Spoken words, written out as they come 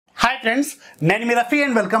friends, Name TechFactsRafee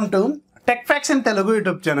and welcome to TechFacts in Telugu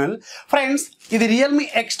YouTube channel. Friends, ఇది Realme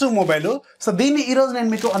X2 mobile. So దీన్ని ఈ రోజు నేను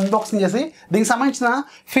మీకు అన్బాక్సింగ్ చేసి దీనికి సంబంధించిన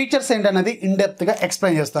ఫీచర్స్ ఏంటనేది ఇన్ డెప్త్ గా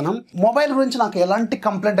ఎక్స్ప్లెయిన్ చేస్తాను. మొబైల్ గురించి నాకు ఎలాంటి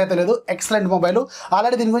కంప్లైంట్ అయితే లేదు. Excellent mobile.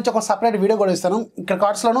 ఆల్రెడీ దీని గురించి ఒక సెపరేట్ వీడియో కూడా ఇస్తాను. ఇక్కడ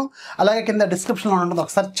కార్డ్స్ లోను అలాగే కింద డిస్క్రిప్షన్ లో ఉంటుంది,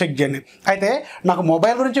 ఒకసారి చెక్ చేయండి. అయితే నాకు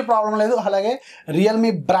మొబైల్ గురించి ప్రాబ్లం లేదు, అలాగే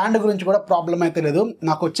Realme బ్రాండ్ గురించి కూడా ప్రాబ్లం అయితే లేదు.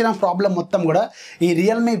 నాకు వచ్చిన ప్రాబ్లం మొత్తం కూడా ఈ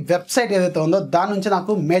Realme వెబ్సైట్ ఏదైతే ఉందో దాని నుంచి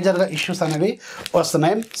నాకు మేజర్గా ఇష్యూస్ అనేవి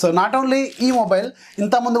వస్తున్నాయి. సో నాట్ ఓన్లీ ఈ మొబైల్,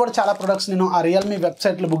 ఇంతకుముందు కూడా చాలా ప్రొడక్ట్స్ నేను ఆ Realme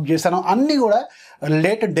వెబ్సైట్లో బుక్ చేశాను, అన్నీ కూడా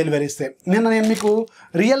లేట్ డెలివరీస్తే. నేను మీకు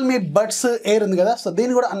Realme బడ్స్ ఎయిర్ ఉంది కదా, సో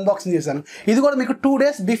దీన్ని కూడా అన్బాక్సింగ్ చేశాను. ఇది కూడా మీకు 2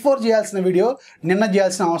 days బిఫోర్ చేయాల్సిన వీడియో నిన్న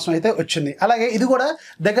చేయాల్సిన అవసరం అయితే వచ్చింది. అలాగే ఇది కూడా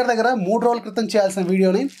దగ్గర 3 రోజుల క్రితం చేయాల్సిన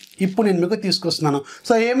వీడియోని ఇప్పుడు నేను మీకు తీసుకొస్తున్నాను.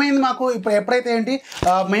 సో ఏమైంది, మాకు ఇప్పుడు ఎప్పుడైతే ఏంటి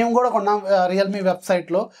మేము కూడా కొన్నాం Realme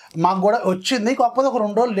వెబ్సైట్లో, మాకు కూడా వచ్చింది, కాకపోతే ఒక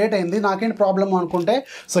 2 రోజులు లేట్ అయింది. నాకేంటి ప్రాబ్లం అనుకుంటే,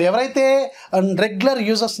 సో ఎవరైతే రెగ్యులర్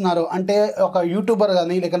యూజర్స్ ఉన్నారో, అంటే ఒక యూట్యూబర్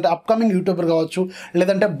కానీ లేదంటే అప్కమింగ్ యూట్యూబర్ కావచ్చు,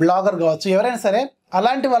 లేదంటే బ్లాగర్ కావచ్చు, ఎవరైనా సరే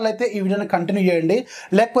అలాంటి వాళ్ళైతే ఈ వీడియోని కంటిన్యూ చేయండి.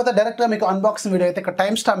 లేకపోతే డైరెక్ట్గా మీకు అన్బాక్సింగ్ వీడియో అయితే ఇక్కడ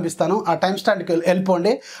టైం స్టాంప్ ఇస్తాను, ఆ టైం స్టాంప్కి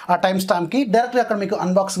వెళ్ళిపోండి. ఆ టైం స్టాంప్కి డైరెక్ట్గా అక్కడ మీకు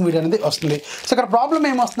అన్బాక్సింగ్ వీడియో అనేది వస్తుంది. సో ఇక్కడ ప్రాబ్లం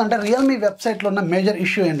ఏమొస్తుందంటే, Realme వెబ్సైట్లో ఉన్న మేజర్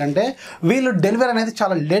ఇష్యూ ఏంటంటే వీళ్ళు డెలివరీ అనేది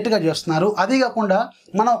చాలా లేట్గా చేస్తున్నారు. అది కాకుండా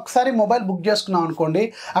మనం ఒకసారి మొబైల్ బుక్ చేసుకున్నాం అనుకోండి,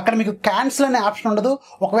 అక్కడ మీకు క్యాన్సిల్ అనే ఆప్షన్ ఉండదు.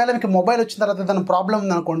 ఒకవేళ మీకు మొబైల్ వచ్చిన తర్వాత దాని ప్రాబ్లం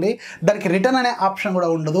ఉందనుకోండి, దానికి రిటర్న్ అనే ఆప్షన్ కూడా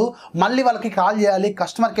ఉండదు. మళ్ళీ వాళ్ళకి కాల్ చేయాలి,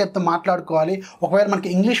 కస్టమర్ కేర్తో మాట్లాడుకోవాలి. ఒకవేళ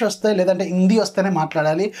మనకి ఇంగ్లీష్ వస్తే లేదంటే హిందీ వస్తేనే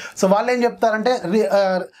మాట్లాడాలి. సో వాళ్ళు ఏం చెప్తారంటే,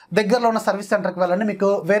 దగ్గరలో ఉన్న సర్వీస్ సెంటర్కి వెళ్ళండి, మీకు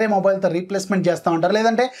వేరే మొబైల్తో రీప్లేస్మెంట్ చేస్తూ ఉంటారు,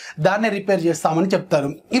 లేదంటే దాన్నే రిపేర్ చేస్తామని చెప్తారు.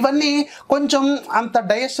 ఇవన్నీ కొంచెం అంత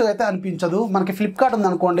డైజెస్ట్ అయితే అనిపించదు. మనకి ఫ్లిప్కార్ట్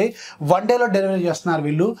ఉందనుకోండి, 1 dayలో డెలివరీ చేస్తున్నారు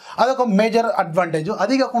వీళ్ళు, అదొక మేజర్ అడ్వాంటేజ్.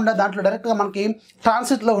 అది కాకుండా దాంట్లో డైరెక్ట్గా మనకి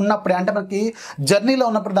ట్రాన్సిట్లో ఉన్నప్పుడే, అంటే మనకి జర్నీలో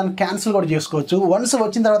ఉన్నప్పుడు దాన్ని క్యాన్సిల్ కూడా చేసుకోవచ్చు. వన్స్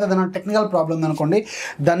వచ్చిన తర్వాత ఏదైనా టెక్నికల్ ప్రాబ్లం ఉందనుకోండి,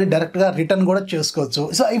 దాన్ని డైరెక్ట్గా రిటర్న్ కూడా చేసుకోవచ్చు.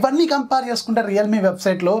 సో ఇవన్నీ కంపేర్ చేసుకుంటే Realme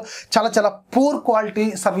వెబ్సైట్లో చాలా పూర్ క్వాలిటీ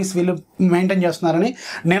సర్వీస్ వీళ్ళు మెయింటైన్ చేస్తున్నారని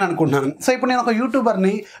నేను అనుకుంటున్నాను. సో ఇప్పుడు నేను ఒక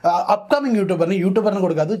యూట్యూబర్ని, అప్కమింగ్ యూట్యూబర్ని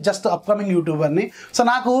కూడా కాదు, జస్ట్ అప్కమింగ్ యూట్యూబర్ని. సో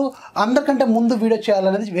నాకు అందరికంటే ముందు వీడియో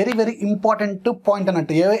చేయాలనేది వెరీ ఇంపార్టెంట్ పాయింట్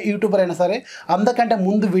అన్నట్టు. ఏ యూట్యూబర్ అయినా సరే అందరికంటే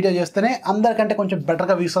ముందు వీడియో చేస్తేనే అందరికంటే కొంచెం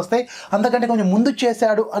బెటర్గా వ్యూస్ వస్తాయి, అందరికంటే కొంచెం ముందు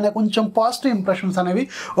చేశాడు అనే కొంచెం పాజిటివ్ ఇంప్రెషన్స్ అనేవి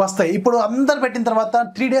వస్తాయి. ఇప్పుడు అందరు పెట్టిన తర్వాత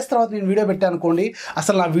 3 days తర్వాత నేను వీడియో పెట్టాను అనుకోండి,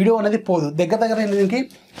 అసలు నా వీడియో అనేది పోదు. దగ్గర నేను దీనికి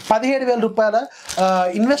 17,000 రూపాయల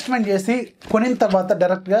ఇన్వెస్ట్మెంట్ చేసి కొనిన తర్వాత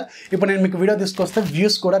డైరెక్ట్గా ఇప్పుడు నేను మీకు వీడియో తీసుకొస్తే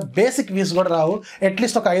వ్యూస్ కూడా, బేసిక్ వ్యూస్ కూడా రావు,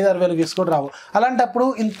 అట్లీస్ట్ ఒక 5-6 వేల వ్యూస్ కూడా రావు. అలాంటప్పుడు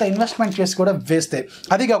ఇంత ఇన్వెస్ట్మెంట్ చేసి కూడా వేస్తే.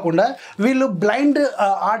 అది కాకుండా వీళ్ళు బ్లైండ్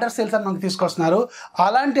ఆర్డర్ సేల్స్ అని మనకు తీసుకొస్తున్నారు.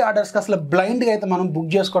 అలాంటి ఆర్డర్స్కి అసలు బ్లైండ్గా అయితే మనం బుక్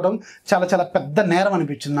చేసుకోవడం చాలా పెద్ద నేరం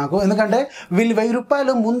అనిపించింది నాకు. ఎందుకంటే వీళ్ళు 1000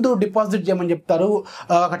 రూపాయలు ముందు డిపాజిట్ చేయమని చెప్తారు,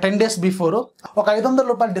 ఒక 10 days బిఫోర్ ఒక 500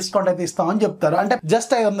 రూపాయలు డిస్కౌంట్ అయితే ఇస్తామని చెప్తారు, అంటే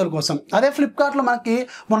జస్ట్ 500 కోసం. అదే ఫ్లిప్కార్ట్లో మనకి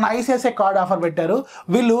మొన్న ICICI కార్డ్ ఆఫర్ పెట్టారు,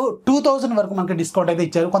 వీళ్ళు 2000 వరకు మనకి డిస్కౌంట్ అయితే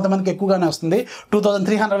ఇచ్చారు. కొంతమందికి ఎక్కువగానే వస్తుంది,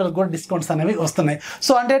 2300 వరకు కూడా డిస్కౌంట్స్ అనేవి వస్తున్నాయి.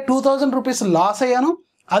 సో అంటే 2000 రూపీస్ లాస్ అయ్యాను.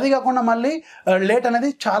 అది కాకుండా మళ్ళీ లేట్ అనేది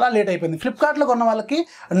చాలా లేట్ అయిపోయింది. ఫ్లిప్కార్ట్లో కొన్న వాళ్ళకి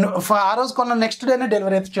ఆ రోజు కొన్న నెక్స్ట్ డేనే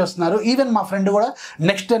డెలివరీ అయితే చేస్తున్నారు. ఈవెన్ మా ఫ్రెండ్ కూడా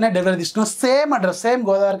నెక్స్ట్ డేనే డెలివరీ తీసుకున్నారు. సేమ్ అడ్రస్, సేమ్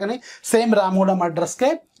గోదావరి కానీ సేమ్ రామగూడెం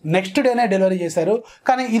అడ్రస్కే నెక్స్ట్ డేనే డెలివరీ చేశారు.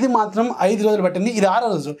 కానీ ఇది మాత్రం 5 రోజులు పట్టింది, ఇది 6వ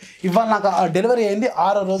రోజు. ఇవాళ నాకు డెలివరీ అయింది,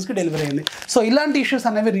 6వ రోజుకి డెలివరీ అయింది. సో ఇలాంటి ఇష్యూస్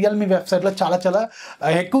అనేవి Realme వెబ్సైట్లో చాలా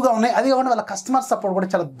ఎక్కువగా ఉన్నాయి. అది కాకుండా వాళ్ళ కస్టమర్ సపోర్ట్ కూడా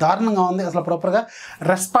చాలా దారుణంగా ఉంది. అసలు ప్రాపర్గా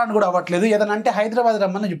రెస్పాండ్ కూడా అవ్వట్లేదు. ఏదైనా అంటే హైదరాబాద్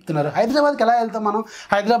రమ్మని చెప్తున్నారు. హైదరాబాద్కి ఎలా వెళ్తాం మనం?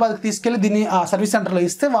 హైదరాబాద్కి తీసుకెళ్ళి దీన్ని ఆ సర్వీస్ సెంటర్లో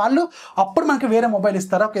ఇస్తే వాళ్ళు అప్పుడు మనకి వేరే మొబైల్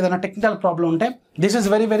ఇస్తారా? ఏదైనా టెక్నికల్ ప్రాబ్లం ఉంటే this is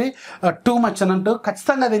very too much అన్నట్టు.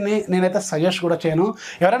 ఖచ్చితంగా దీన్ని నేనైతే సజెస్ట్ కూడా చేయను.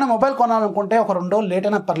 ఎవరైనా మొబైల్ కొనాలనుకుంటే ఒక 2 రోజులు లేట్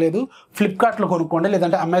అయినా పర్లేదు, ఫ్లిప్కార్ట్లో కొనుక్కోండి,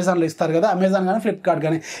 లేదంటే అమెజాన్లో ఇస్తారు కదా, అమెజాన్ కానీ ఫ్లిప్కార్ట్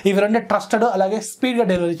కానీ, ఇవి 2 ట్రస్టెడ్ అలాగే స్పీడ్గా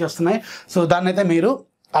డెలివరీ చేస్తున్నాయి. సో దాన్ని అయితే మీరు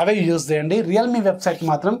అవే యూజ్ చేయండి. Realme వెబ్సైట్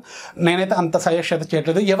మాత్రం నేనైతే అంత సజెస్ట్ అయితే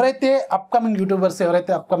చేయట్లేదు. ఎవరైతే అప్కమింగ్ యూట్యూబర్స్,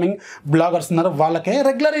 ఎవరైతే అప్కమింగ్ బ్లాగర్స్ ఉన్నారో వాళ్ళకే,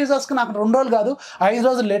 రెగ్యులర్ యూజర్స్కి నాకు 2 రోజులు కాదు 5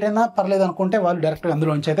 రోజులు లేట్ అయినా పర్లేదు అనుకుంటే వాళ్ళు డైరెక్ట్గా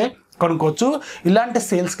అందులోంచి అయితే కొనుక్కోవచ్చు. ఇలాంటి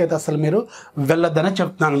సేల్స్కి అయితే అసలు మీరు వెళ్ళొద్దనే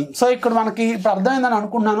చెప్తున్నాను. సో ఇక్కడ మనకి ఇప్పుడు అర్థమైందని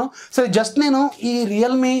అనుకుంటున్నాను. సో జస్ట్ నేను ఈ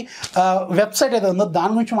Realme వెబ్సైట్ ఏదో ఉందో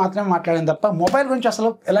దాని గురించి మాత్రమే మాట్లాడాను తప్ప మొబైల్ గురించి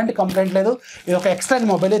అసలు ఎలాంటి కంప్లైంట్ లేదు. ఇది ఒక ఎక్స్టర్నల్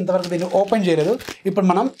మొబైల్, ఇంతవరకు దీన్ని ఓపెన్ చేయలేదు. ఇప్పుడు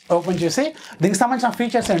మనం ఓపెన్ చేసి దీనికి సంబంధించిన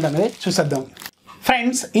ఫీచర్స్ ఏంటనేది చూసేద్దాం.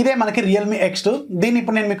 ఫ్రెండ్స్, ఇదే మనకి Realme X2. దీన్ని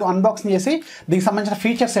ఇప్పుడు నేను మీకు అన్బాక్సింగ్ చేసి దీనికి సంబంధించిన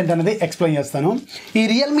ఫీచర్స్ ఏంటనేది ఎక్స్ప్లెయిన్ చేస్తాను. ఈ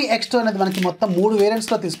Realme X2 అనేది మనకి మొత్తం 3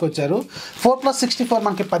 వేరియంట్స్లో తీసుకొచ్చారు. 4+64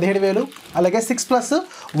 మనకి 17,000, అలాగే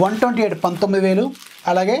 6+128 19,000,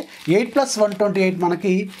 అలాగే 8+128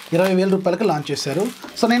 మనకి 20,000 రూపాయలకి లాంచ్ చేశారు.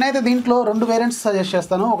 సో నేనైతే దీంట్లో 2 వేరియంట్స్ సజెస్ట్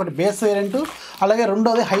చేస్తాను. ఒకటి బేస్ వేరియంట్, అలాగే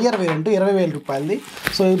రెండోది హయ్యర్ వేరియంట్ 20,000 రూపాయలది.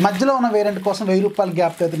 సో ఈ మధ్యలో ఉన్న వేరియంట్ కోసం 1,000 రూపాయల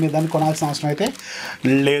గ్యాప్ అయితే మీరు దాన్ని కొనాల్సిన అవసరం అయితే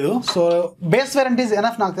లేదు. So base variant is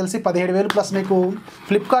enough. నాకు తెలిసి 17,000 ప్లస్ మీకు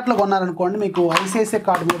ఫ్లిప్కార్ట్లో కొన్నారనుకోండి, మీకు ఐసిఐసిఐ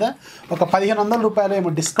కార్డు మీద ఒక 1,500 రూపాయలు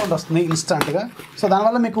ఏమో డిస్కౌంట్ వస్తుంది ఇన్స్టాంట్గా. సో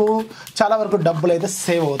దానివల్ల మీకు చాలా వరకు డబ్బులు అయితే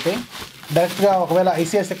సేవ్ అవుతాయి. డైరెక్ట్గా ఒకవేళ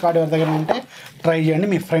ఐసిఐసిఐ కార్డు ఎవరి దగ్గర ఉంటే ట్రై చేయండి,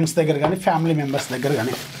 మీ ఫ్రెండ్స్ దగ్గర కానీ ఫ్యామిలీ మెంబర్స్ దగ్గర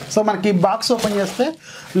కానీ. సో మనకి బాక్స్ ఓపెన్ చేస్తే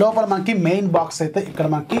లోపల మనకి మెయిన్ బాక్స్ అయితే ఇక్కడ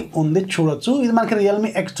మనకి ఉంది, చూడొచ్చు. ఇది మనకి రియల్మీ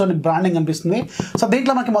X2 బ్రాండింగ్ అనిపిస్తుంది. సో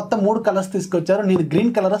దీంట్లో మనకి మొత్తం 3 కలర్స్ తీసుకొచ్చారు. నేను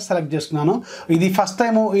గ్రీన్ కలర్ సెలెక్ట్ చేసుకున్నాను. ఇది ఫస్ట్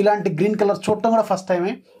టైం ఇలాంటి గ్రీన్ కలర్ చూడటం కూడా ఫస్ట్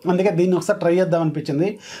టైమే, అందుకే దీన్ని ఒకసారి ట్రై చేద్దాం అనిపించింది.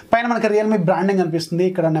 పైన మనకి రియల్మీ బ్రాండింగ్ అనిపిస్తుంది.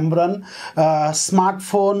 ఇక్కడ నెంబర్ 1 స్మార్ట్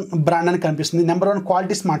ఫోన్ బ్రాండ్ అని కనిపిస్తుంది, నెంబర్ 1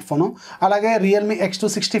 క్వాలిటీ స్మార్ట్ ఫోను. అలాగే Realme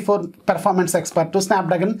X2 64 performance expert,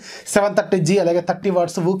 Snapdragon 730G, అలాగే 30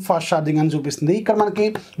 వాట్స్ వూక్ ఫాస్ట్ ఛార్జింగ్ అని చూపిస్తుంది. ఇక్కడ మనకి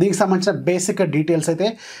దీనికి సంబంధించిన బేసిక్ డీటెయిల్స్ అయితే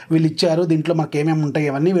వీళ్ళు ఇచ్చారు. దీంట్లో మనకి ఏమేమి ఉంటాయి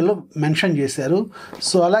ఇవన్నీ వీళ్ళు మెన్షన్ చేశారు.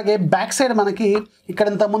 సో అలాగే బ్యాక్ సైడ్ మనకి ఇక్కడ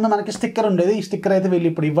ఇంతకుముందు మనకి స్టిక్కర్ ఉండేది, ఈ స్టిక్కర్ అయితే వీళ్ళు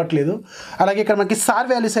ఇప్పుడు ఇవ్వట్లేదు. అలాగే ఇక్కడ మనకి సార్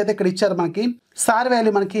వాల్యూస్ అయితే ఇక్కడ ఇచ్చారు. మనకి సార్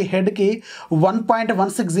వాల్యూ మనకి హెడ్కి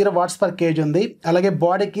 1.160 వాట్స్ పర్ కేజీ ఉంది, అలాగే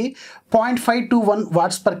బాడీకి 0.521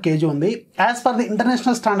 వాట్స్ పర్ కేజీ ఉంది. As per the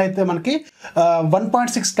international stand అయితే మనకి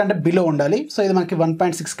 1.6 కంటే బిలో ఉండాలి. సో ఇది మనకి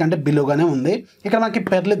 1.6 కంటే బిలోగానే ఉంది. ఇక్కడ మనకి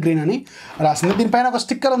పెర్ల్ గ్రీన్ అని రాసింది. దీనిపైన ఒక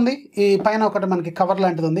స్టిక్కర్ ఉంది, ఈ పైన ఒకటి మనకి కవర్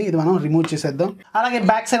లాంటిది ఉంది, ఇది మనం రిమూవ్ చేసేద్దాం. అలాగే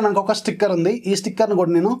బ్యాక్ సైడ్ మనకి ఒక స్టిక్కర్ ఉంది, ఈ స్టిక్కర్ని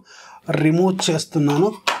కూడా నేను రిమూవ్ చేస్తున్నాను,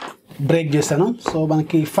 బ్రేక్ చేశాను. సో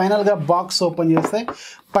మనకి ఫైనల్గా బాక్స్ ఓపెన్ చేస్తే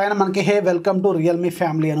పైన మనకి hey welcome to Realme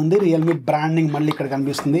family అని ఉంది, రియల్మీ బ్రాండింగ్ మళ్ళీ ఇక్కడ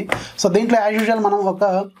కనిపిస్తుంది. సో దీంట్లో యాజ్ యూజువల్ మనం ఒక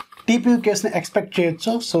టీపీయూ కేస్ని ఎక్స్పెక్ట్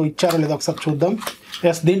చేయొచ్చు. సో ఇచ్చారో లేదో ఒకసారి చూద్దాం.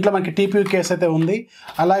 ఎస్, దీంట్లో మనకి టీపీయూ కేస్ అయితే ఉంది.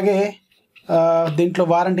 అలాగే దీంట్లో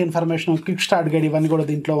warranty information, quick start guide ఇవన్నీ కూడా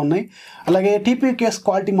దీంట్లో ఉన్నాయి. అలాగే టీపీయూ కేస్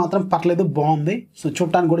క్వాలిటీ మాత్రం పర్లేదు, బాగుంది. సో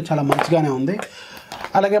చూడటానికి కూడా చాలా మంచిగానే ఉంది.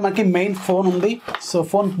 అలాగే మనకి మెయిన్ ఫోన్ ఉంది. సో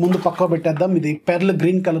ఫోన్ ముందు పక్క పెట్టేద్దాం. ఇది పెర్ల్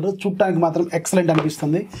గ్రీన్ కలర్, చూడటానికి మాత్రం ఎక్సలెంట్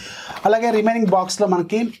అనిపిస్తుంది. అలాగే రిమైనింగ్ బాక్స్లో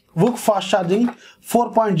మనకి వూక్ ఫాస్ట్ ఛార్జింగ్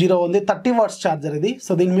 4.0 ఉంది, 30 వాట్స్ ఛార్జర్ ఇది.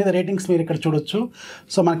 సో దీని మీద రేటింగ్స్ మీరు ఇక్కడ చూడొచ్చు.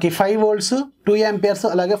 సో మనకి 5 వోల్ట్స్ 2 యాంపియర్స్,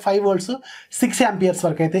 అలాగే 5 వోల్ట్స్ 6 యాంపియర్స్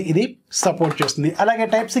వరకు అయితే ఇది సపోర్ట్ చేస్తుంది. అలాగే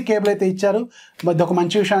టైప్ సి కేబుల్ అయితే ఇచ్చారు. ఇది ఒక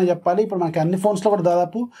మంచి విషయాన్ని చెప్పాలి. ఇప్పుడు మనకి అన్ని ఫోన్స్లో కూడా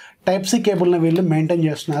దాదాపు టైప్ సి కేబుల్ని వీళ్ళు మెయింటైన్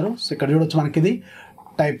చేస్తున్నారు. సో ఇక్కడ చూడొచ్చు మనకి ఇది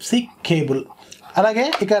టైప్ సి కేబుల్. అలాగే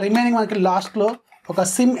ఇక రిమైనింగ్ మనకి లాస్ట్లో ఒక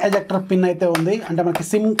సిమ్ ఎజెక్టర్ పిన్ అయితే ఉంది, అంటే మనకి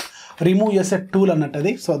సిమ్ రిమూవ్ చేసే టూల్ అన్నట్టు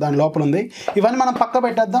అది. సో దాని లోపల ఉంది. ఇవన్నీ మనం పక్క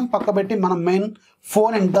పెట్టేద్దాం. పక్క పెట్టి మనం మెయిన్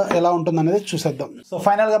ఫోన్ ఎలా ఉంటుంది అనేది చూసేద్దాం. సో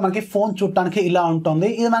ఫైనల్గా మనకి ఫోన్ చూడటానికి ఇలా ఉంటుంది.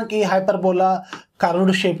 ఇది మనకి హైపర్బోలా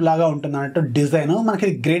కర్వ్డ్ షేప్ లాగా ఉంటుంది అన్నట్టు డిజైన్. మనకి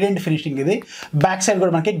గ్రేడియంట్ ఫినిషింగ్. ఇది బ్యాక్ సైడ్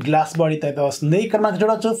కూడా మనకి గ్లాస్ బాడీతో అయితే వస్తుంది. ఇక్కడ మనకి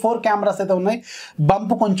చూడవచ్చు 4 కెమెరాస్ అయితే ఉన్నాయి.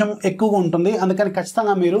 బంప్ కొంచెం ఎక్కువగా ఉంటుంది, అందుకని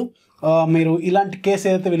ఖచ్చితంగా మీరు ఇలాంటి కేసు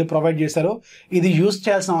ఏదైతే వీళ్ళు ప్రొవైడ్ చేశారో ఇది యూజ్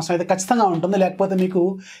చేయాల్సిన అవసరం అయితే ఖచ్చితంగా ఉంటుంది. లేకపోతే మీకు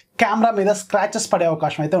కెమెరా మీద స్క్రాచెస్ పడే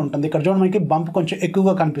అవకాశం అయితే ఉంటుంది. ఇక్కడ చూడండి మనకి బంప్ కొంచెం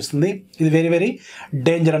ఎక్కువగా కనిపిస్తుంది. ఇది వెరీ వెరీ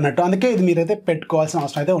డేంజర్ అన్నట్టు, అందుకే ఇది మీరైతే పెట్టుకోవాల్సిన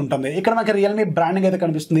అవసరం అయితే ఉంటుంది. ఇక్కడ మనకి రియల్మీ బ్రాండింగ్ అయితే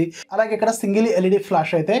కనిపిస్తుంది. అలాగే ఇక్కడ సింగిల్ ఎల్ఈడి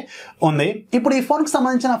ఫ్లాష్ అయితే ఉంది. ఇప్పుడు ఈ ఫోన్కి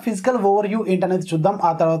సంబంధించిన ఫిజికల్ ఓవర్ వ్యూ ఏంటనేది చూద్దాం,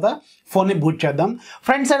 ఆ తర్వాత ఫోన్ని బూట్ చేద్దాం.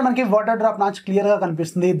 ఫ్రంట్ సైడ్ మనకి వాటర్ డ్రాప్ నాచ్ క్లియర్గా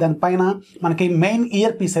కనిపిస్తుంది. దానిపైన మనకి మెయిన్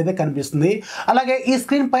ఇయర్ పీస్ అయితే కనిపిస్తుంది. అలాగే ఈ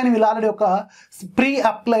స్క్రీన్ పైన వీళ్ళు ఆల్రెడీ ఒక ప్రీ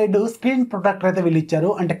అప్లైడ్ స్క్రీన్ ప్రొటెక్టర్ అయితే వీళ్ళు ఇచ్చారు,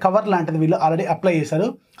 అంటే కవర్ లాంటిది వీళ్ళు ఆల్రెడీ అప్లై చేశారు.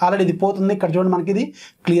 ఆల్రెడీ ఇది పోతుంది. ఇక్కడ చూడండి మనకి ఇది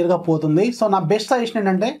క్లియర్గా పోతుంది. సో నా బెస్ట్ సజెషన్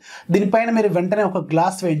ఏంటంటే దీనిపైన మీరు వెంటనే ఒక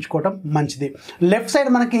గ్లాస్ వేయించుకోవడం మంచిది. లెఫ్ట్ సైడ్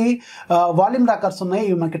మనకి వాల్యూమ్ రాకర్స్ ఉన్నాయి,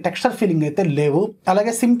 ఇవి మనకి టెక్స్చర్ ఫీలింగ్ అయితే లేవు.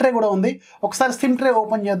 అలాగే సిమ్ ట్రే కూడా ఉంది. ఒకసారి సిమ్ ట్రే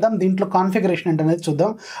ఓపెన్ చేద్దాం, దీంట్లో కాన్ఫిగరేషన్ ఏంటనేది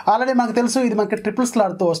చూద్దాం. ఆల్రెడీ మనకు తెలుసు ఇది మనకి ట్రిపుల్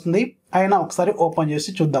స్లాట్తో వస్తుంది, అయినా ఒకసారి ఓపెన్ చేసి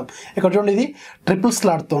చూద్దాం. ఇక్కడ చూడండి ఇది ట్రిపుల్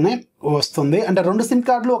స్లాట్తోనే వస్తుంది, అంటే 2 సిమ్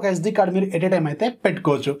కార్డులు ఒక SD కార్డు మీరు ఎట్ ఏ టైం అయితే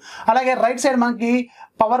పెట్టుకోవచ్చు. అలాగే రైట్ సైడ్ మనకి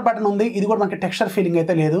పవర్ బటన్ ఉంది, ఇది కూడా మనకి టెక్స్చర్ ఫీలింగ్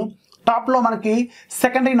అయితే లేదు. టాప్లో మనకి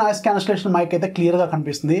సెకండరీ నాయిస్ క్యాన్సిలేషన్ మైక్ అయితే క్లియర్గా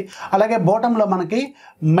కనిపిస్తుంది. అలాగే బాటంలో మనకి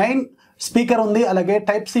మెయిన్ స్పీకర్ ఉంది, అలాగే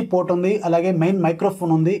టైప్ సి పోర్ట్ ఉంది, అలాగే మెయిన్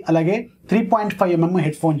మైక్రోఫోన్ ఉంది, అలాగే 3.5mm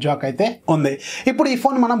హెడ్ ఫోన్ జాక్ అయితే ఉంది. ఇప్పుడు ఈ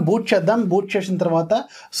ఫోన్ మనం బూట్ చేద్దాం. బూట్ చేసిన తర్వాత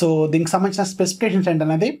సో దీనికి సంబంధించిన స్పెసిఫికేషన్స్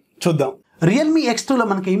ఏంటనేది చూద్దాం. రియల్మీ X2లో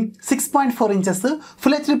మనకి 6.4 inches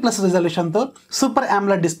full HD+ రిజల్యూషన్తో super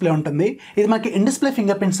AMOLED display ఉంటుంది. ఇది మనకి ఇన్ డిస్ప్లే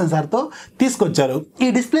ఫింగర్ ప్రింట్ సెన్సార్తో తీసుకొచ్చారు. ఈ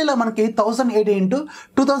డిస్ప్లేలో మనకి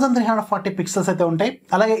 1080x2340 పిక్సెల్స్ అయితే ఉంటాయి.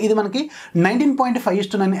 అలాగే ఇది మనకి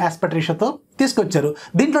 19.5:9 ఆస్పెక్ట్ రేషియోతో తీసుకొచ్చారు.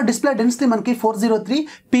 దీంట్లో డిస్ప్లే డెన్సిటీ మనకి 403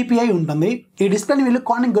 ppi ఉంటుంది. ఈ డిస్ప్లేని వీళ్ళు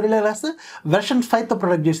Corning gorilla glass version 5తో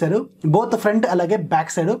product చేశారు, బోత్ ఫ్రంట్ అలాగే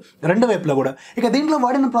బ్యాక్ సైడ్ రెండు వైపులో కూడా. ఇక దీంట్లో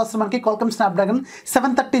వాడిన ప్రాసెసర్ మనకి క్వాల్కమ్ స్నాప్డ్రాగన్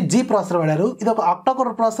 730G ప్రాసెసర్ వాడారు. ఇది ఒక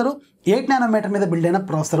ఆక్టోకోర్ ప్రాసెసర్, 8 నానోమీటర్ మీద బిల్డ్ అయిన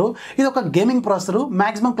ప్రాసెసర్. ఇది ఒక gaming processor.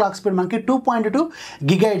 Maximum clock speed మనకి 2.2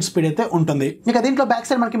 GHz స్పీడ్ అయితే ఉంటుంది. ఇక దీంట్లో బ్యాక్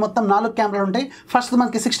సైడ్ మనకి మొత్తం 4 కెమెరాలు ఉంటాయి. ఫస్ట్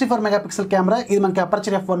మనకి 64 మెగాపిక్సెల్ కెమెరా, ఇది మనకి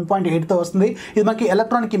అపర్చర్ f1.8తో వస్తుంది. ఇది మనకి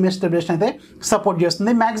ఎలక్ట్రానిక్ ఇమేజ్ స్టెబిలైజేషన్ అయితే సపోర్ట్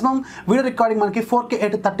చేస్తుంది. మాక్సిమం వీడియో రికార్డింగ్ మనకి 4K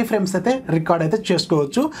 30 ఫ్రేమ్స్ అయితే రికార్డ్ అయితే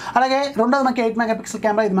చేసుకోవచ్చు. అలాగే రెండోది మనకి 8 మెగాపిక్సెల్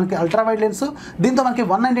కెమెరా, ఇది మనకి అల్ట్రా వైడ్ లెన్స్, దీంతో మనకి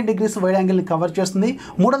 190 డిగ్రీస్ వైడ్ యాంగిల్ని కవర్ చేస్తుంది.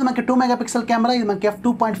 మూడోది మనకి 2 మెగాపిక్సెల్ కెమెరా, ఇది మనకి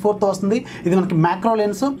f2.4తో వస్తుంది. ఇది మనకి మ్యాక్రో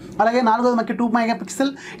లెన్స్. అలాగే నాలుగోది మనకి 2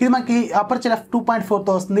 మెగాపిక్సెల్, ఇది మనకి అపర్చర్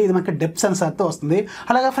f2.4తో వస్తుంది. ఇది మనకి డెప్త్ సెన్సార్తో వస్తుంది.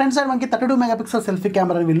 అలాగే ఫ్రంట్ సైడ్ మనకి 32 మెగాపిక్సెల్ సెల్ఫీ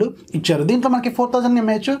కెమెరాని వీళ్ళు ఇచ్చారు. దీంట్లో మనకి 4000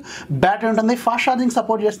 mAh బ్యాటరీ ఉంటుంది. ఫాస్ట్ ఛార్జింగ్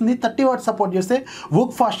సపోర్ట్ చేస్తుంది. 30 వాట్ సపోర్ట్ చేస్తే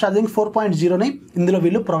వూక్ ఫాస్ట్ ఛార్జింగ్ 4.0ని ఇందులో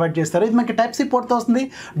వీళ్ళు ప్రొవైడ్ చేస్తారు. ఇది మనకి టైప్ సి పోర్ట్తో వస్తుంది.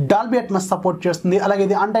 డాల్బీ అట్మాస్ సపోర్ట్ చేస్తుంది. అలాగే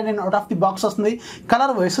ఇది అన్టైన్ అవుట్ ఆఫ్ ది బాక్స్ వస్తుంది.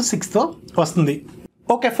 కలర్ వాయిస్ 6తో వస్తుంది.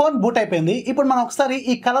 ఓకే, ఫోన్ బూట్ అయిపోయింది. ఇప్పుడు మనం ఒకసారి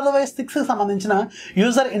ఈ కలర్ వైస్ 6కి సంబంధించిన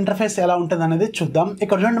యూజర్ ఇంటర్ఫేస్ ఎలా ఉంటుంది అనేది చూద్దాం.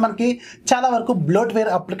 ఇక్కడ చూడండి, మనకి చాలా వరకు బ్లోట్వేర్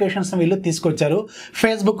అప్లికేషన్స్ వీళ్ళు తీసుకొచ్చారు.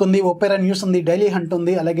 ఫేస్బుక్ ఉంది, ఒపెరా న్యూస్ ఉంది, డైలీ హంట్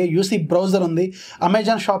ఉంది, అలాగే యూసీ బ్రౌజర్ ఉంది,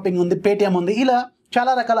 అమెజాన్ షాపింగ్ ఉంది, పేటిఎం ఉంది. ఇలా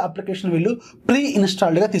చాలా రకాల అప్లికేషన్ వీళ్ళు ప్రీ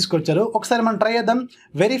ఇన్స్టాల్డ్గా తీసుకొచ్చారు. ఒకసారి మనం ట్రై చేద్దాం.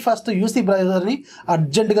 వెరీ ఫస్ట్ యూసీ బ్రౌజర్ని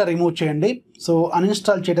అర్జెంటుగా రిమూవ్ చేయండి. సో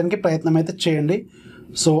అన్ఇన్స్టాల్ చేయడానికి ప్రయత్నం అయితే చేయండి.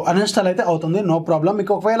 సో అన్ఇన్స్టాల్ అయితే అవుతుంది, నో ప్రాబ్లం.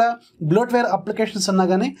 మీకు ఒకవేళ బ్లోట్వేర్ అప్లికేషన్స్ ఉన్నా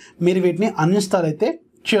కానీ మీరు వీటిని అన్ఇన్స్టాల్ అయితే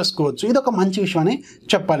చేసుకోవచ్చు. ఇది ఒక మంచి విషయం అని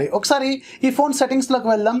చెప్పాలి. ఒకసారి ఈ ఫోన్ సెట్టింగ్స్లోకి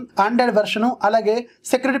వెళ్దాం. ఆండ్రాయిడ్ వెర్షన్ అలాగే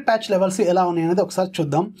సెక్యూరిటీ ప్యాచ్ లెవెల్స్ ఎలా ఉన్నాయి అనేది ఒకసారి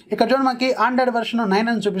చూద్దాం. ఇక్కడ చూడండి, మనకి ఆండ్రాయిడ్ వెర్షన్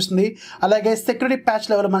 9 అని చూపిస్తుంది. అలాగే సెక్యూరిటీ ప్యాచ్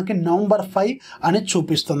లెవెల్ మనకి November 5 అని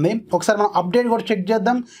చూపిస్తుంది. ఒకసారి మనం అప్డేట్ కూడా చెక్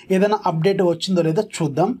చేద్దాం, ఏదైనా అప్డేట్ వచ్చిందో లేదో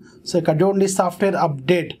చూద్దాం. సో ఇక్కడ చూడండి, software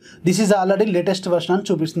update, this is already latest version అని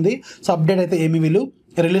చూపిస్తుంది. సో అప్డేట్ అయితే ఏమీ వీళ్ళు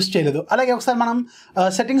రిలీజ్ చేయలేదు. అలాగే ఒకసారి మనం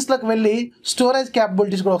సెట్టింగ్స్లోకి వెళ్ళి స్టోరేజ్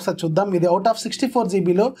క్యాపబిలిటీస్ కూడా ఒకసారి చూద్దాం. ఇది అవుట్ ఆఫ్ 64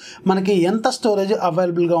 జీబీలో మనకి ఎంత స్టోరేజ్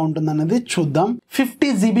అవైలబుల్గా ఉంటుందన్నది చూద్దాం. 50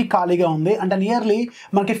 GB ఖాళీగా ఉంది, అంటే నియర్లీ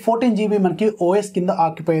మనకి 14 GB మనకి OS కింద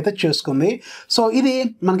ఆక్యుపై అయితే చేసుకుంది. సో ఇది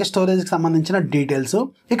మనకి స్టోరేజ్కి సంబంధించిన డీటెయిల్స్.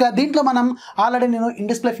 ఇక దీంట్లో మనం ఆల్రెడీ నేను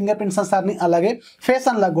ఇన్ డిస్ప్లే ఫింగర్ ప్రింట్ సెన్సార్ని అలాగే ఫేస్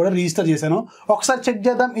అన్లాక్ కూడా రిజిస్టర్ చేశాను. ఒకసారి చెక్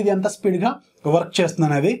చేద్దాం ఇది ఎంత స్పీడ్గా వర్క్ చేస్తుంది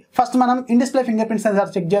అనేది. ఫస్ట్ మనం in display finger print censor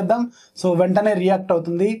check చేద్దాం. సో వెంటనే రియాక్ట్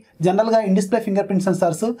అవుతుంది. జనరల్గా in display finger print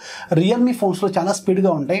sensors Realme ఫోన్స్లో చాలా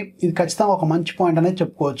స్పీడ్గా ఉంటాయి. ఇది ఖచ్చితంగా ఒక మంచి పాయింట్ అనేది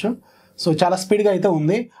చెప్పుకోవచ్చు. సో చాలా స్పీడ్గా అయితే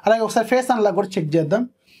ఉంది. అలాగే ఒకసారి ఫేస్ అన్లాక్ కూడా చెక్ చేద్దాం.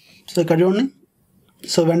 సో ఇక్కడ చూడండి,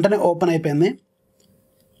 సో వెంటనే ఓపెన్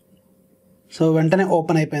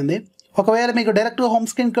అయిపోయింది. ఒకవేళ మీకు డైరెక్ట్గా హోమ్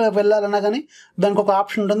స్క్రీన్కి వెళ్ళాలన్నా కానీ దానికి ఒక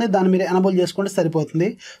ఆప్షన్ ఉంటుంది, దాన్ని మీరు ఎనబుల్ చేసుకుంటే సరిపోతుంది.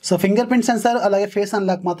 సో ఫింగర్ ప్రింట్ సెన్సార్ అలాగే ఫేస్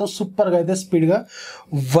అన్లాక్ మాత్రం సూపర్గా అయితే స్పీడ్గా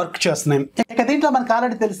వర్క్ చేస్తున్నాయి. ఇక దీంట్లో మనకు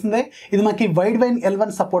ఆల్రెడీ తెలిసిందే, ఇది మనకి వైడ్ వైన్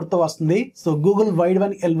L1 సపోర్ట్తో వస్తుంది. So Google wide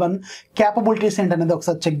wine L1 capabilities ఏంటనేది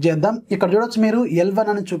ఒకసారి చెక్ చేద్దాం. ఇక్కడ చూడొచ్చు, మీరు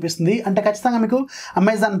L1 అని చూపిస్తుంది, అంటే ఖచ్చితంగా మీకు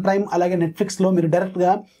అమెజాన్ ప్రైమ్ అలాగే నెట్ఫ్లిక్స్లో మీరు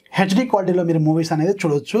డైరెక్ట్గా HD క్వాలిటీలో మీరు మూవీస్ అనేది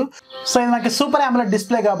చూడొచ్చు. సో ఇది మనకి సూపర్ AMOLED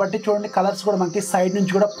డిస్ప్లే కాబట్టి చూడండి, కలర్స్ కూడా మనకి సైడ్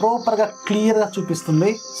నుంచి కూడా ప్రాపర్గా క్లియర్గా చూపిస్తుంది.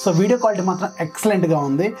 సో వీడియో క్వాలిటీ మాత్రం ఎక్సలెంట్గా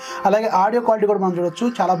ఉంది. అలాగే ఆడియో క్వాలిటీ కూడా మనం చూడొచ్చు,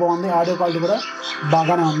 చాలా బాగుంది. ఆడియో క్వాలిటీ కూడా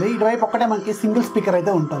బాగానే ఉంది. ఇటువైపు ఒక్కటే మనకి సింగిల్ స్పీకర్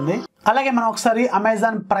అయితే ఉంటుంది. అలాగే మనం ఒకసారి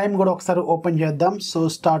అమెజాన్ ప్రైమ్ కూడా ఒకసారి ఓపెన్ చేద్దాం. So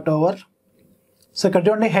start over. సో ఇక్కడ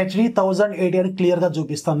చూడండి, HD 1080 అని క్లియర్గా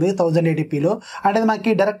చూపిస్తుంది 1080pలో. అంటే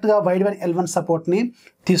మనకి డైరెక్ట్గా వైడ్ వైన్ L1 సపోర్ట్ని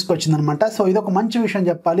తీసుకొచ్చింది అనమాట. సో ఇది ఒక మంచి విషయం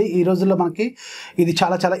చెప్పాలి. ఈ రోజుల్లో మనకి ఇది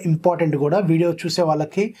చాలా చాలా ఇంపార్టెంట్ కూడా వీడియో చూసే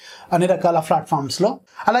వాళ్ళకి అన్ని రకాల ప్లాట్ఫామ్స్లో.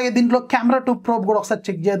 అలాగే దీంట్లో కెమెరా 2 ప్రోబ్ కూడా ఒకసారి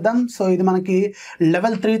చెక్ చేద్దాం. సో ఇది మనకి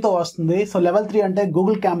Level 3తో వస్తుంది. సో Level 3 అంటే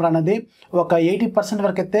గూగుల్ కెమెరా అనేది ఒక 80%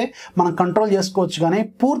 వరకు అయితే మనం కంట్రోల్ చేసుకోవచ్చు, కానీ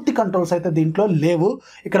పూర్తి కంట్రోల్స్ అయితే దీంట్లో లేవు.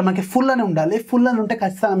 ఇక్కడ మనకి ఫుల్ అని ఉండాలి. ఫుల్ అని ఉంటే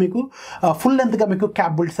ఖచ్చితంగా మీకు ఫుల్ లెంత్గా మీకు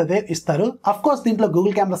క్యాపబిలిటీస్ అయితే ఇస్తారు. అఫ్ కోర్స్ దీంట్లో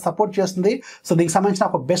గూగుల్ కెమెరా సపోర్ట్ చేస్తుంది. సో దీనికి సంబంధించిన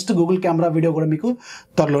ఒక బెస్ట్ గూగుల్ కెమెరా వీడియో కూడా మీకు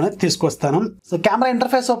త్వరలోనే తీసుకొస్తాను. సో కెమెరా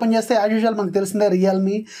ఇంటర్ఫేస్ ఓపెన్ చేస్తే యాజ్ యూజువల్ మనకు తెలిసిందే,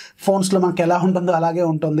 రియల్మీ ఫోన్స్లో మనకి ఎలా ఉంటుందో అలాగే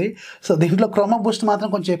ఉంటుంది. సో దీంట్లో క్రోమా బూస్ట్ మాత్రం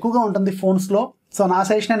కొంచెం ఎక్కువగా ఉంటుంది ఫోన్స్లో. సో నా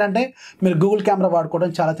సజెషన్ ఏంటంటే మీరు గూగుల్ కెమెరా వాడుకోవడం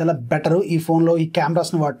చాలా చాలా బెటర్ ఈ ఫోన్లో ఈ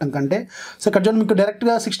కెమెరాస్ని వాడటం కంటే. సో ఇక్కడ చూడండి, మీకు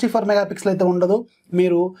డైరెక్ట్గా 64 మెగాపిక్సెల్ అయితే ఉండదు,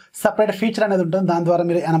 మీరు సపరేట్ ఫీచర్ అనేది ఉంటుంది, దాని ద్వారా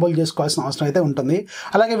మీరు ఎనబుల్ చేసుకోవాల్సిన అవసరం అయితే ఉంటుంది.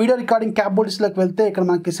 అలాగే వీడియో రికార్డింగ్ క్యాపబిలిటీస్లోకి వెళ్తే ఇక్కడ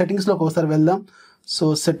మనకి సెట్టింగ్స్లోకి ఒకసారి వెళ్దాం. సో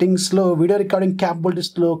సెట్టింగ్స్లో వీడియో రికార్డింగ్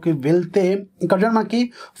క్యాపబిలిటీస్లోకి వెళ్తే ఇక్కడ చూడండి మనకి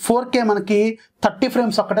 4K మనకి 30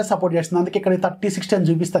 ఫ్రేమ్స్ ఒక్కటే సపోర్ట్ చేస్తుంది, అందుకే ఇక్కడ 3060 అని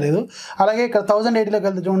చూపిస్తలేదు. అలాగే ఇక్కడ 1080లోకి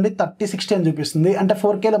వెళ్తే చూడండి 3060 అని చూపిస్తుంది, అంటే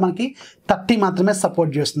 4Kలో మనకి 30 మాత్రమే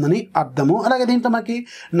సపోర్ట్ చేస్తుందని అర్థము. అలాగే దీంట్లో మనకి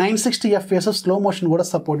 960 FPS స్లో మోషన్ కూడా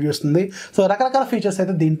సపోర్ట్ చేస్తుంది. సో రకరకాల ఫీచర్స్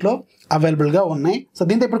అయితే దీంట్లో అవైలబుల్గా ఉన్నాయి. సో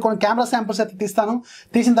దీంతో ఇప్పుడు కొన్ని కెమెరా శాంపుల్స్ అయితే తీస్తాను,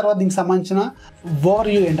 తీసిన తర్వాత దీనికి సంబంధించిన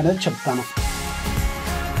ఓవర్వ్యూ ఏంటనేది చెప్తాను.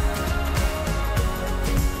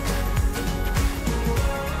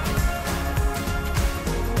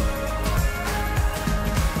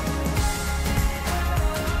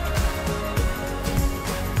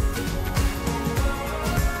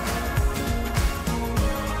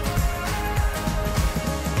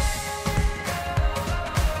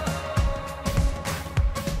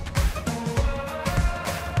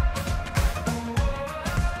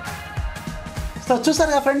 సో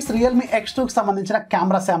చూసారుగా ఫ్రెండ్స్, Realme X2కి సంబంధించిన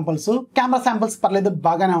కెమెరా శాంపుల్స్ పర్లేదు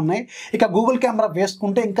బాగానే ఉన్నాయి. ఇక గూగుల్ కెమెరా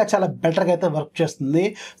వేసుకుంటే ఇంకా చాలా బెటర్గా అయితే వర్క్ చేస్తుంది.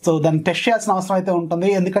 సో దాన్ని టెస్ట్ చేయాల్సిన అవసరం అయితే ఉంటుంది,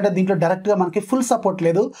 ఎందుకంటే దీంట్లో డైరెక్ట్గా మనకి ఫుల్ సపోర్ట్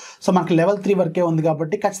లేదు. సో మనకి లెవెల్ 3 వరకే ఉంది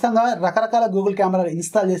కాబట్టి ఖచ్చితంగా రకరకాల గూగుల్ కెమెరాలు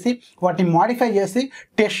ఇన్స్టాల్ చేసి వాటిని మాడిఫై చేసి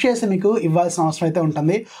టెస్ట్ చేసి మీకు ఇవ్వాల్సిన అవసరం అయితే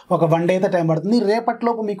ఉంటుంది. ఒక 1 డే అయితే టైం పడుతుంది.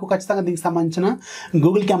 రేపటిలోపు మీకు ఖచ్చితంగా దీనికి సంబంధించిన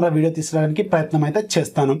గూగుల్ కెమెరా వీడియో తీసుకోవడానికి ప్రయత్నం అయితే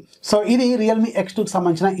చేస్తాను. సో ఇది Realme X2కి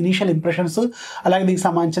సంబంధించిన ఇనీషియల్ ఇంప్రెషన్స్, అలాగే దీనికి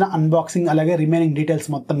సంబంధించిన అన్బాక్సింగ్, అలాగే రిమైనింగ్ డీటెయిల్స్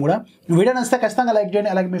మొత్తం కూడా. వీడియో నచ్చితే ఖచ్చితంగా లైక్ చేయండి,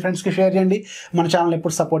 అలాగే మీ ఫ్రెండ్స్కి షేర్ చేయండి. మన ఛానల్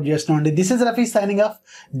ఎప్పుడు support చేస్తున్నాండి. This is Rafi signing off.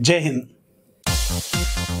 జై హింద్.